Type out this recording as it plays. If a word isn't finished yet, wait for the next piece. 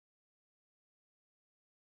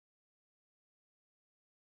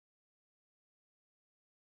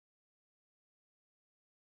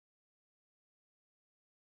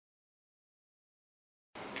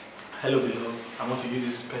Hello beloved, I want to use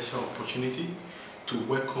this special opportunity to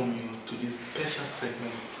welcome you to this special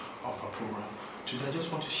segment of our program. Today I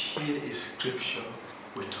just want to share a scripture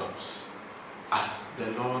with us as the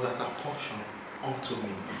Lord has apportioned unto me.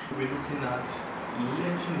 We're looking at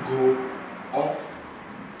letting go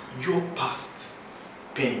of your past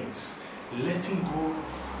pains, letting go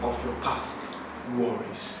of your past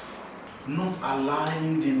worries, not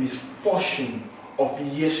allowing the misfortune of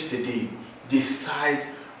yesterday decide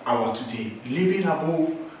our today, living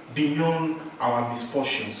above, beyond our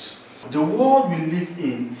misfortunes. The world we live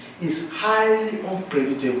in is highly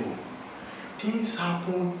unpredictable. Things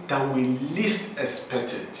happen that we least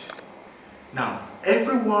expected. Now,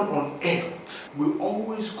 everyone on earth will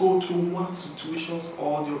always go through one situation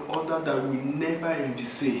or the other that we never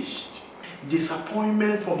envisaged.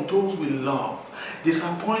 Disappointment from those we love,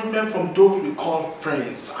 disappointment from those we call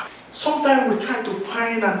friends. Sometimes we try to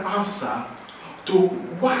find an answer to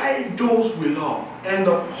why those we love end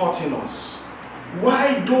up hurting us,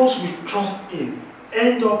 why those we trust in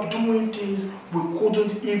end up doing things we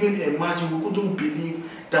couldn't even imagine, we couldn't believe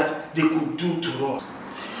that they could do to us.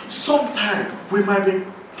 Sometimes we might be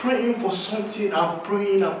praying for something and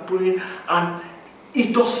praying and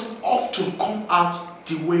it doesn't often come out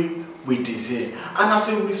the way we desire. And as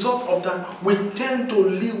a result of that, we tend to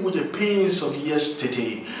live with the pains of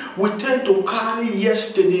yesterday. We tend to carry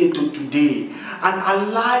yesterday to today and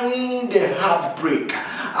allowing the heartbreak,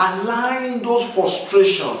 allowing those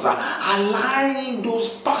frustrations, allowing those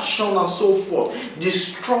passions and so forth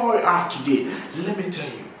destroy our today. Let me tell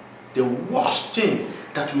you, the worst thing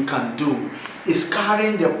that we can do is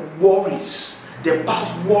carrying the worries, the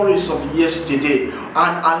past worries of yesterday,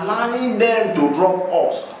 and allowing them to rob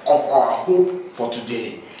us of our hope for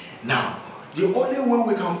today. Now, the only way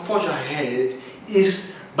we can forge ahead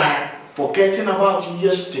is by forgetting about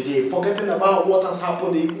yesterday, forgetting about what has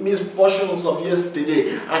happened, the misfortunes of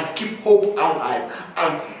yesterday, and keep hope alive,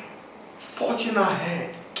 and forging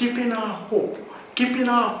ahead, keeping our hope, keeping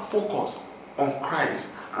our focus on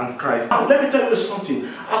Christ and Christ. Now, let me tell you something.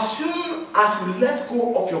 As soon as you let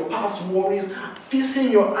go of your past worries,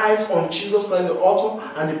 fixing your eyes on Jesus Christ, the author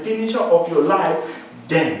and the finisher of your life,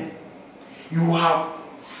 then you have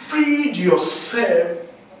freed yourself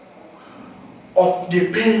of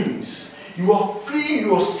the pains. You have freed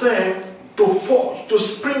yourself to forge, to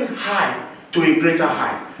spring high to a greater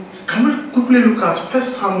height. Can we quickly look at 1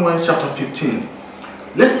 Samuel chapter 15?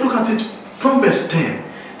 Let's look at it from verse 10.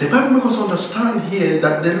 The Bible makes us understand here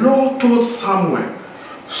that the Lord told Samuel,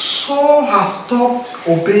 Saul has stopped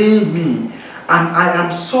obeying me, and I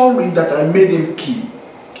am sorry that I made him king.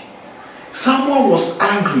 Samuel was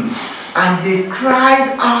angry, and he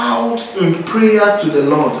cried out in prayers to the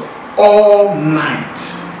Lord all night.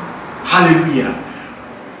 Hallelujah.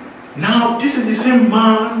 Now, this is the same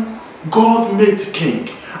man God made king.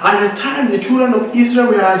 At the time, the children of Israel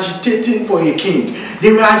were agitating for a king.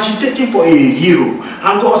 They were agitating for a hero.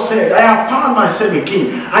 And God said, I have found myself a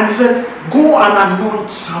king. And he said, go and anoint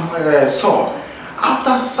Saul.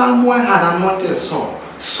 After Samuel had anointed Saul,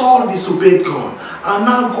 Saul disobeyed God. And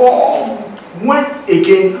now God went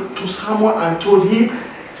again to Samuel and told him,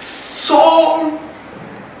 Saul,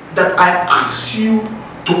 that I asked you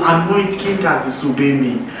to anoint king has disobeyed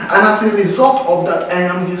me. And as a result of that, I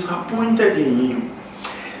am disappointed in him.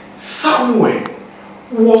 Samuel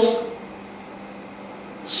was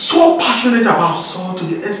so passionate about Saul to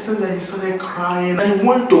the extent that he started crying, and he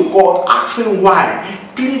went to God asking why,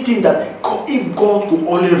 pleading that if God could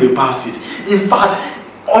only reverse it. In fact,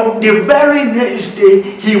 on the very next day,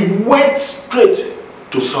 he went straight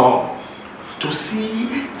to Saul to see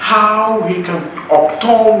how he can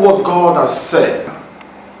upturn what God has said.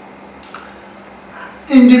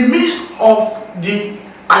 In the midst of the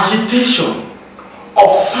agitation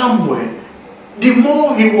of Samuel, the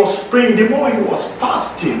more he was praying, the more he was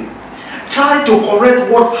fasting, trying to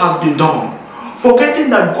correct what has been done, forgetting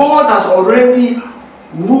that God has already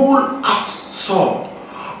ruled out Saul.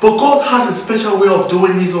 But God has a special way of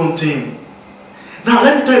doing his own thing. Now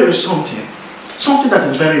let me tell you something that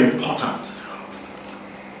is very important.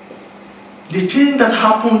 The thing that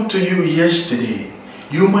happened to you yesterday,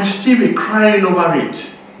 you might still be crying over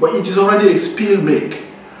it, but it is already a spill make.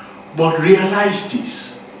 But realize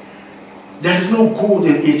this, there is no good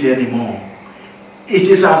in it anymore. It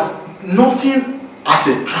is as nothing as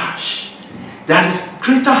a trash. There is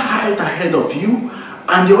greater height ahead of you,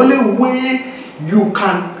 and the only way you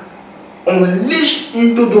can unleash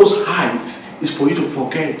into those heights is for you to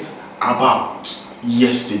forget about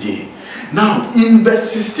yesterday. Now, in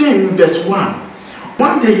verse 16, verse 1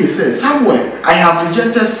 day he said, Samuel, I have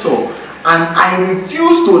rejected Saul, and I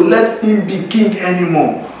refuse to let him be king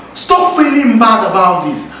anymore. Stop feeling bad about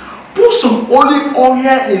this. Put some olive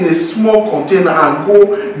oil in a small container and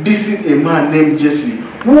go visit a man named Jesse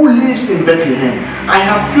who lives in Bethlehem. I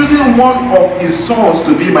have chosen one of his sons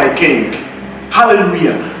to be my king.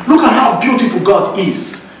 Hallelujah. Look at how beautiful God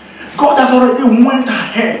is. God has already went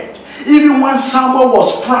ahead. Even when Samuel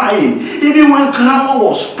was crying, even when Samuel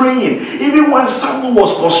was praying, even when Samuel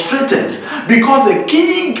was frustrated because the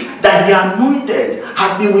king that he anointed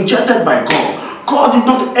had been rejected by God, God did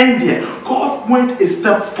not end there. God went a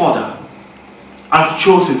step further and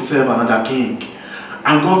chose himself another king.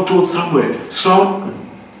 And God told Samuel, son,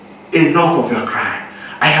 enough of your cry.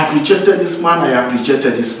 I have rejected this man, I have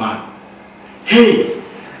rejected this man. Hey,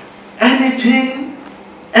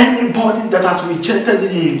 anybody that has rejected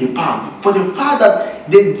you in the past, for the fact that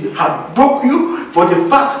they had broke you, for the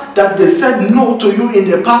fact that they said no to you in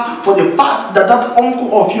the past, for the fact that that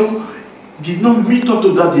uncle of you did not meet up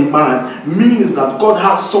to that demand, means that God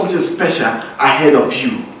has something special ahead of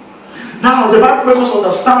you. Now, the Bible makes us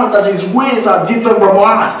understand that his ways are different from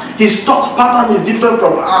ours. His thought pattern is different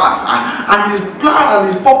from ours. And his plan and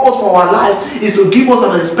his purpose for our lives is to give us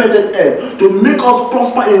an expected end, to make us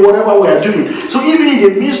prosper in whatever we are doing. So even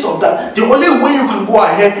in the midst of that, the only way you can go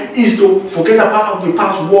ahead is to forget about the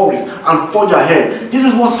past worries and forge ahead. This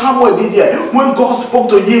is what Samuel did here. When God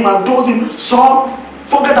spoke to him and told him, son,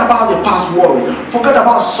 forget about the past worry. Forget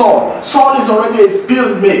about Saul. Saul is already a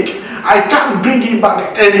spilled milk. I can't bring him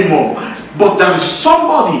back anymore. But there is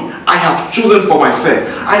somebody I have chosen for myself.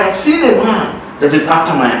 I have seen a man that is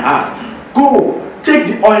after my heart. Go, take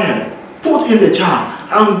the oil, put in the jar,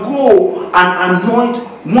 and go and anoint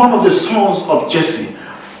one of the sons of Jesse.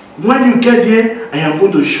 When you get there, I am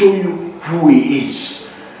going to show you who he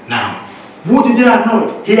is. Now, who did he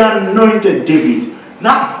anoint? He anointed David.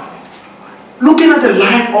 Now, looking at the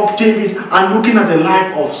life of David and looking at the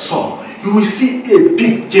life of Saul, you will see a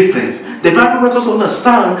big difference. The Bible makes us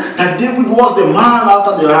understand that David was the man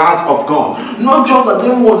after the heart of God. Not just that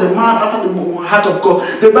David was a man after the heart of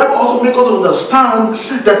God. The Bible also makes us understand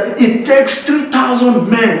that it takes 3,000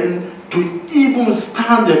 men to even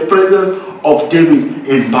stand the presence of David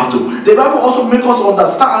in battle. The Bible also makes us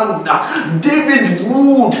understand that David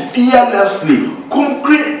ruled fearlessly,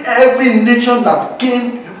 conquering every nation that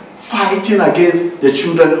came fighting against the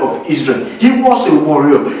children of Israel. He was a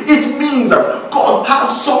warrior. It means that God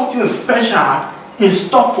has something special in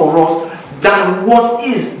store for us than what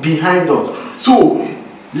is behind us. So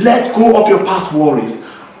let go of your past worries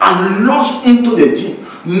and launch into the deep,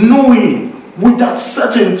 knowing with that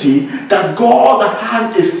certainty that God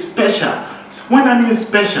has a special. When I mean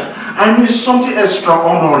special, I mean something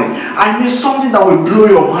extraordinary. I mean something that will blow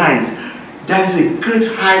your mind. There is a great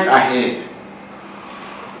height ahead.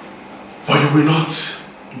 But you will not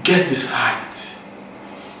get this height.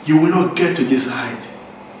 You will not get to this height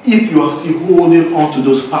if you are still holding on to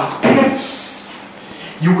those past pains.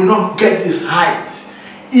 You will not get this height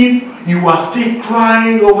if you are still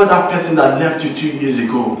crying over that person that left you 2 years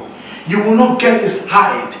ago. You will not get this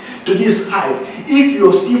height to this height if you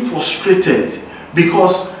are still frustrated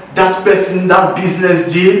because that person, that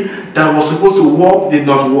business deal that was supposed to work did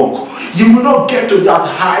not work. You will not get to that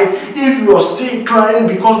height if you are still crying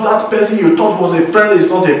because that person you thought was a friend is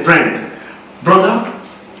not a friend. Brother,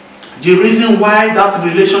 the reason why that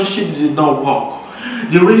relationship did not work,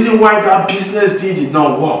 the reason why that business deal did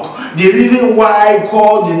not work, the reason why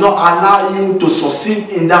God did not allow you to succeed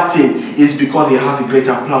in that thing is because he has a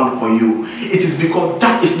greater plan for you. It is because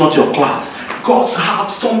that is not your class. God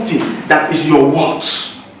has something that is your worth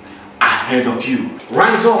ahead of you.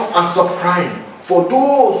 Rise up and stop crying. For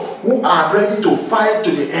those who are ready to fight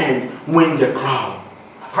to the end, win the crown.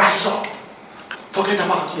 Rise up. Forget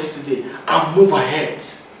about yesterday and move ahead.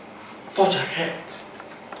 Forge ahead.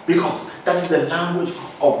 Because that is the language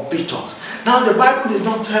of victors. Now the Bible did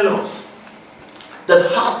not tell us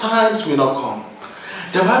that hard times will not come.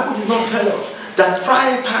 The Bible did not tell us that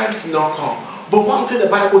trying times will not come. But one thing the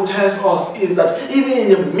Bible tells us is that even in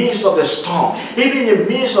the midst of the storm, even in the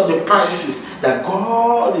midst of the crisis, that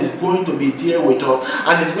God is going to be there with us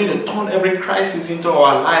and is going to turn every crisis into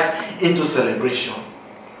our life into celebration.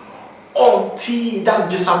 Until that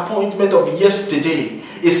disappointment of yesterday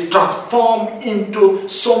is transformed into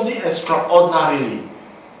something extraordinarily,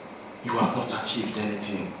 you have not achieved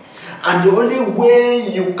anything. And the only way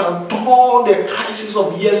you can turn the crisis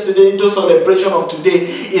of yesterday into celebration of today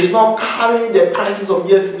is not carrying the crisis of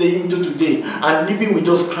yesterday into today and living with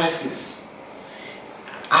those crises.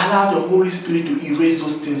 Allow the Holy Spirit to erase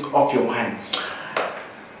those things off your mind.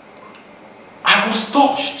 I was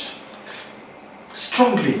touched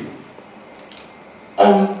strongly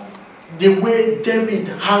on the way David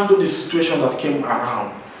handled the situation that came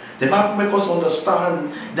around. The Bible makes us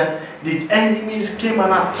understand that the enemies came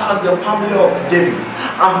and attacked the family of David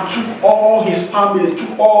and took all his family,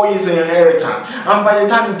 took all his inheritance. And by the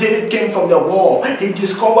time David came from the war, he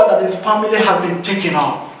discovered that his family has been taken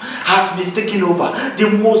off, has been taken over.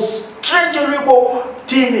 The most treasurable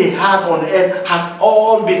thing he had on earth has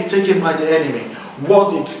all been taken by the enemy.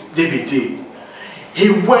 What did David do?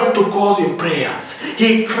 He went to God in prayers.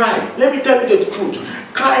 He cried. Let me tell you the truth.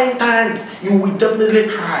 Crying times, you will definitely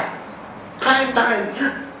cry. Crying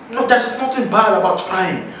times, no, there's nothing bad about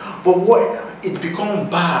crying. But what it becomes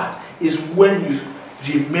bad is when you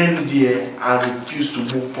remain there and refuse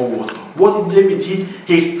to move forward. What did David do?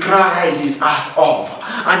 He cried his ass off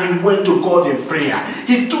and he went to God in prayer.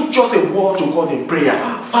 He took just a word to God in prayer.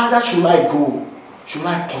 Father, should I go? Should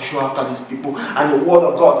I pursue after these people? And the word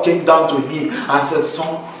of God came down to him and said,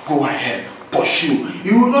 son, go ahead, pursue.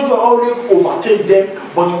 You will not only overtake them,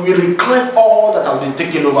 but you will reclaim all that has been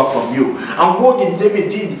taken over from you. And what did David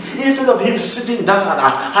did? Instead of him sitting down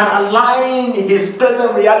and allowing his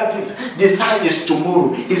present realities decide his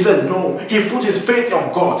tomorrow, he said no. He put his faith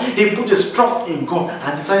on God. He put his trust in God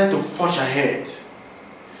and decided to forge ahead.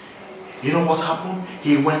 You know what happened?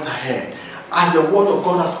 He went ahead. As the word of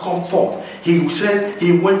God has come forth, he said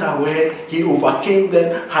he went away, he overcame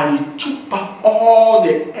them, and he took back all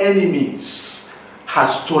the enemies had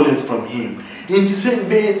stolen from him. In the same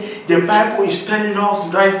vein, the Bible is telling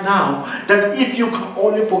us right now that if you can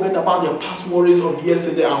only forget about the past worries of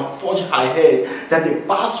yesterday and forge ahead, that the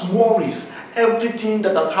past worries, everything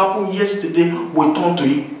that has happened yesterday will turn to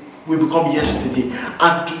it, will become yesterday.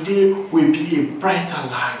 And today will be a brighter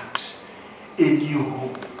light, a new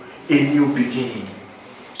hope, a new beginning.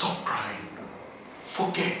 Stop crying.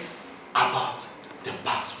 Forget about the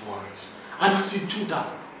past worries. And as you do that,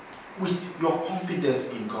 with your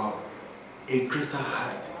confidence in God, a greater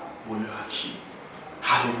height will you achieve.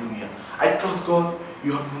 Hallelujah. I trust God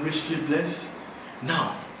you have been richly blessed.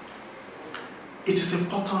 Now, it is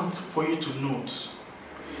important for you to note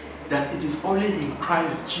that it is only in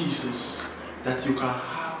Christ Jesus that you can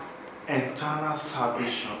have eternal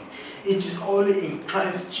salvation. It is only in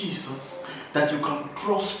Christ Jesus that you can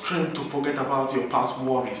draw strength to forget about your past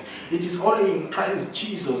worries. It is only in Christ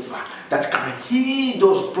Jesus that can heal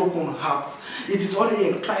those broken hearts. It is only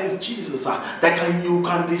in Christ Jesus that you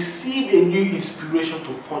can receive a new inspiration to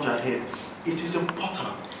forge ahead. It is important.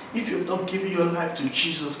 If you have not given your life to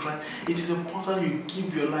Jesus Christ, it is important you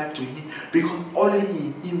give your life to Him, because only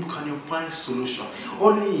in Him can you find solution.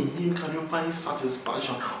 Only in Him can you find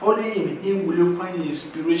satisfaction. Only in Him will you find the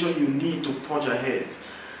inspiration you need to forge ahead.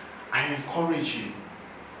 I encourage you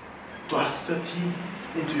to accept Him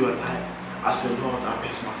into your life as your Lord and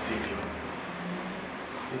personal Savior.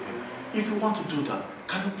 If you want to do that,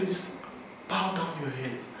 can you please bow down your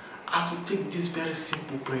heads as we take this very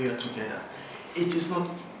simple prayer together? It is not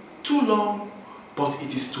too long, but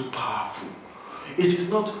it is too powerful. It is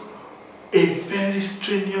not a very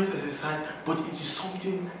strenuous exercise, but it is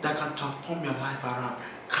something that can transform your life around.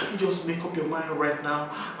 Can you just make up your mind right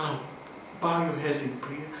now and bow your heads in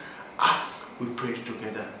prayer as we pray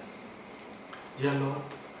together? Dear Lord,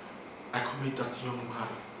 I commit that young man,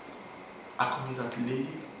 I commit that lady,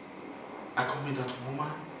 I commit that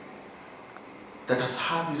woman that has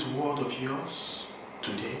heard this word of yours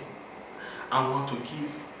today. I want to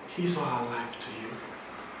give his or her life to you.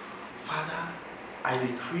 Father, I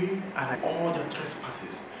decree and all the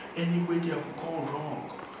trespasses, any way they have gone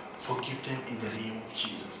wrong, forgive them in the name of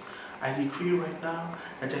Jesus. I decree right now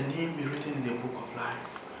that their name be written in the book of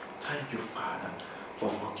life. Thank you, Father, for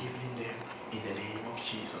forgiving them in the name of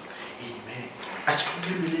Jesus. Amen. I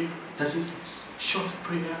strongly believe that this short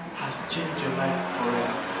prayer has changed your life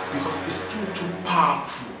forever, because it's too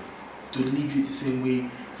powerful to leave you the same way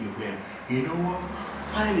you were. You know what?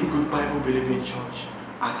 Find a good Bible-believing church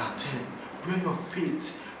and attend, where your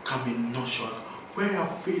faith can be nurtured, where your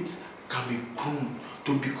faith can be groomed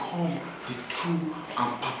to become the true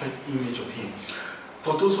and perfect image of Him.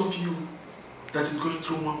 For those of you that is going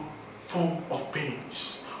through one form of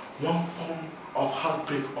pains, one form of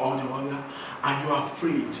heartbreak or the other, and you are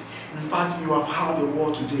afraid. In fact, you have heard the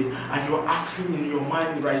word today and you are asking in your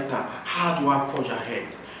mind right now, how do I forge ahead?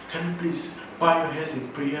 Can you please bow your heads in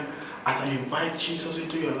prayer as I invite Jesus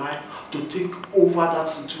into your life to take over that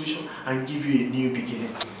situation and give you a new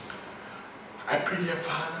beginning? I pray, dear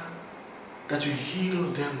Father, that you heal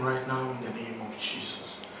them right now in the name of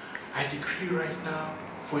Jesus. I decree right now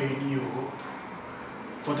for a new hope,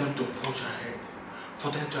 for them to forge ahead,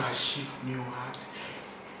 for them to achieve new height.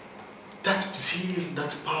 That zeal,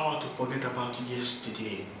 that power to forget about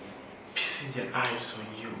yesterday, fixing their eyes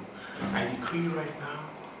on you. I decree right now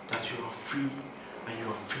that you are free and you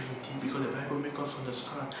are free indeed, because the Bible makes us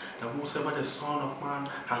understand that whosoever the Son of Man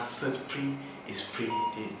has set free is free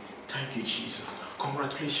indeed. Thank you, Jesus.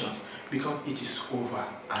 Congratulations, because it is over,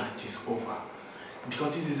 and it is over.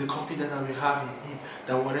 Because this is the confidence that we have in Him,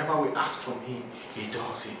 that whatever we ask from Him, He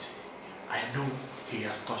does it. I know He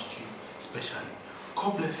has touched you specially.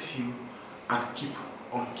 God bless you, and keep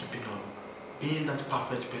on keeping on being that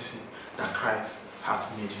perfect person that Christ has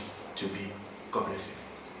made you to be. God bless you.